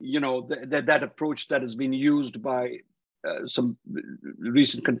 you know, that approach that has been used by some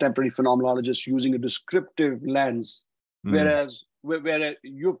recent contemporary phenomenologists using a descriptive lens, whereas where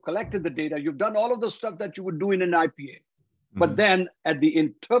you've collected the data, you've done all of the stuff that you would do in an IPA, but then at the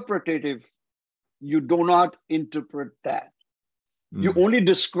interpretative, you do not interpret that. You only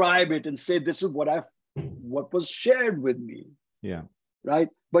describe it and say, this is what was shared with me. Yeah. Right.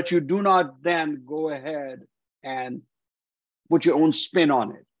 But you do not then go ahead and put your own spin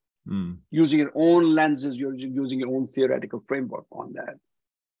on it. Using your own lenses, you're using your own theoretical framework on that.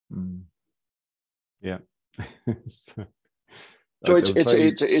 Yeah. So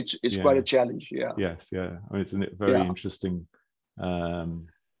it's quite a challenge. Yeah. Yes. Yeah. I mean, it's a very interesting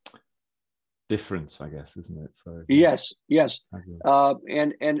difference, I guess, isn't it? So yes.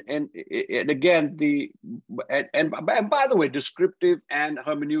 And again, and by the way, descriptive and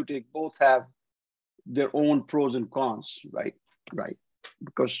hermeneutic both have their own pros and cons, right?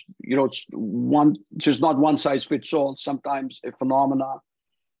 Because, you know, it's just not one size fits all. Sometimes a phenomena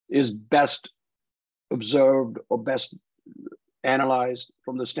is best observed or best analyzed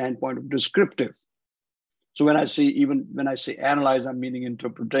from the standpoint of descriptive. So when I say analyze, I'm meaning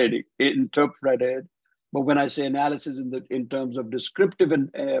interpreted. But when I say analysis in terms of descriptive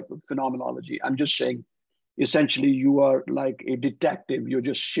and phenomenology, I'm just saying, essentially, you are like a detective. You're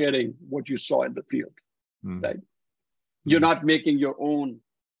just sharing what you saw in the field, right? You're not making your own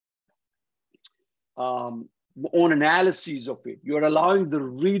analyses of it. You're allowing the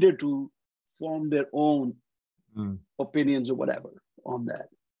reader to form their own opinions or whatever on that.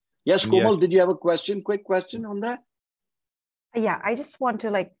 Yes, Komal, did you have a question? Quick question on that? Yeah, I just want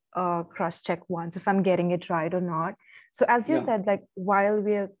to cross-check once if I'm getting it right or not. So as you said, like while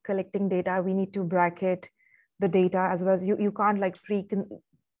we're collecting data, we need to bracket the data as well as you can't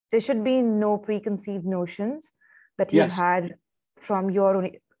there should be no preconceived notions that you've had from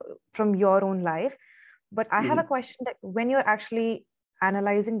your own life. But I have a question that when you're actually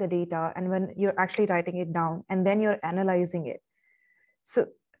analyzing the data and when you're actually writing it down and then you're analyzing it, so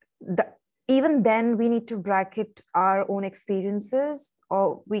even then we need to bracket our own experiences,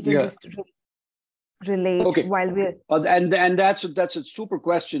 or we can just relate while we're... And that's a super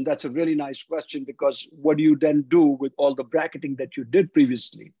question. That's a really nice question, because what do you then do with all the bracketing that you did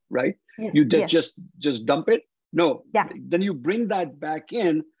previously, right? Yeah. You just dump it? No. Yeah. Then you bring that back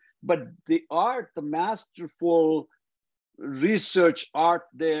in, but the masterful research art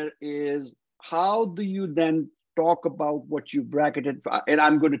there is, how do you then talk about what you bracketed? And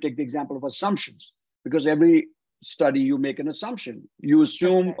I'm going to take the example of assumptions, because every study you make an assumption. You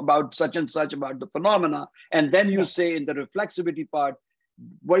assume about such and such about the phenomena, and then you say in the reflexivity part,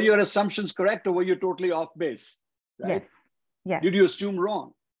 were your assumptions correct or were you totally off base? Right? Yes. Did you assume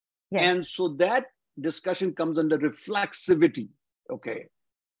wrong? Yes. And so that discussion comes under reflexivity. Okay.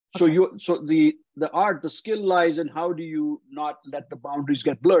 So the skill lies in how do you not let the boundaries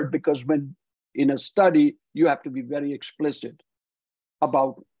get blurred, because when in a study, you have to be very explicit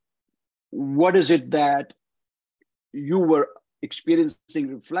about what is it that you were experiencing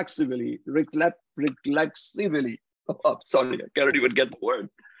reflexively. Oh, sorry, I can't even get the word.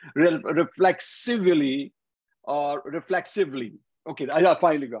 Reflexively or reflexively. Okay, I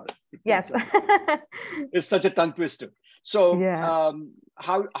finally got it. Yes. It's such a tongue twister. So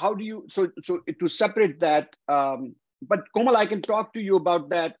how do you, so to separate that, but Komal, I can talk to you about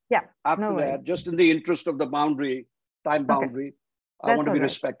that after that, just in the interest of the time boundary. I want to be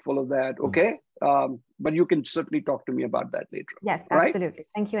respectful of that, okay? But you can certainly talk to me about that later. Yes, absolutely.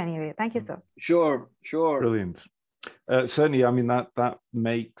 Thank you anyway. Thank you, sir. Sure. Brilliant. Certainly, I mean, that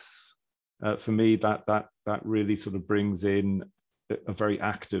makes, for me, that really sort of brings in a very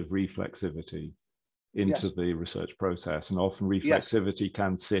active reflexivity into the research process. And often reflexivity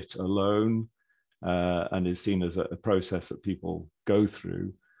can sit alone and is seen as a process that people go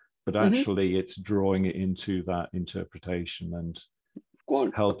through, but actually it's drawing it into that interpretation and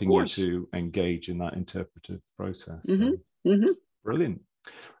helping you to engage in that interpretive process. Brilliant.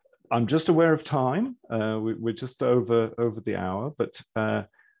 I'm just aware of time. We're just over the hour, but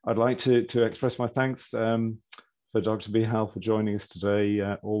I'd like to express my thanks for Dr. Bihal for joining us today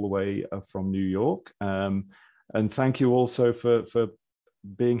all the way from New York. And thank you also for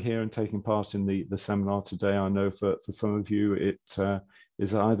being here and taking part in the seminar today. I know for some of you, it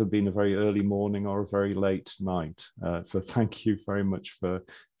has either been a very early morning or a very late night. So thank you very much for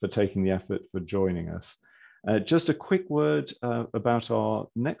taking the effort for joining us. Just a quick word about our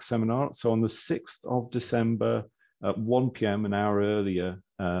next seminar. So on the 6th of December at 1 p.m, an hour earlier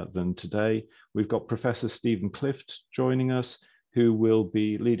than today, we've got Professor Stephen Clift joining us, who will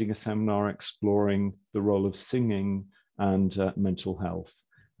be leading a seminar exploring the role of singing and mental health.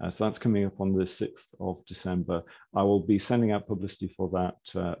 So that's coming up on the 6th of December. I will be sending out publicity for that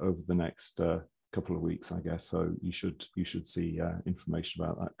over the next couple of weeks, I guess. So you should see information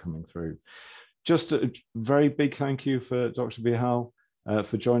about that coming through. Just a very big thank you for Dr. Bihal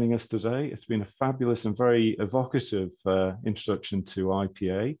for joining us today. It's been a fabulous and very evocative introduction to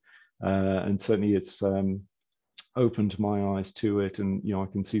IPA, and certainly it's opened my eyes to it, and I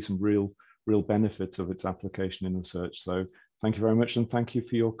can see some real benefits of its application in research. So thank you very much, and thank you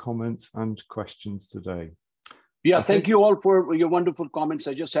for your comments and questions today. Yeah, thank you all for your wonderful comments.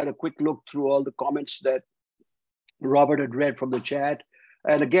 I just had a quick look through all the comments that Robert had read from the chat.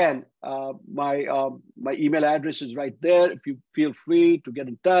 And again, my email address is right there. If you feel free to get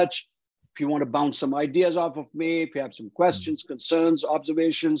in touch, if you want to bounce some ideas off of me, if you have some questions, concerns,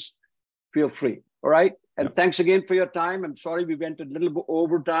 observations, feel free. All right. And thanks again for your time. I'm sorry we went a little bit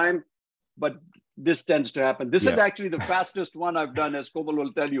over time, but this tends to happen. This is actually the fastest one I've done, as Komal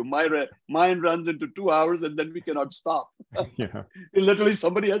will tell you. Mine runs into 2 hours and then we cannot stop. Literally,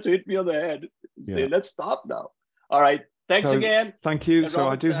 somebody has to hit me on the head and say, let's stop now. All right. Thanks again. Thank you. So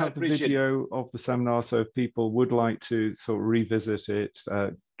I do have the video of the seminar. So if people would like to sort of revisit it,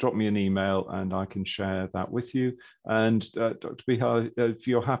 drop me an email and I can share that with you. And Dr. Bihal, if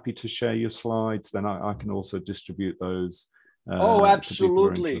you're happy to share your slides, then I can also distribute those. Oh,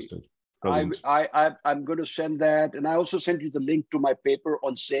 absolutely. I'm going to send that. And I also sent you the link to my paper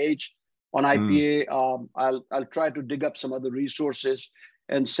on SAGE, on IPA. I'll try to dig up some other resources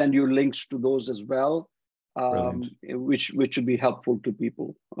and send you links to those as well. Which should be helpful to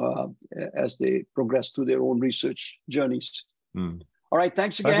people as they progress through their own research journeys. All right,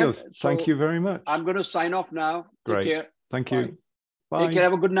 thanks again. So thank you very much. I'm going to sign off now. Great. Take care. Thank you. Bye. Take care.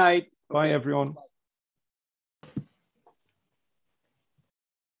 Have a good night. Bye, everyone.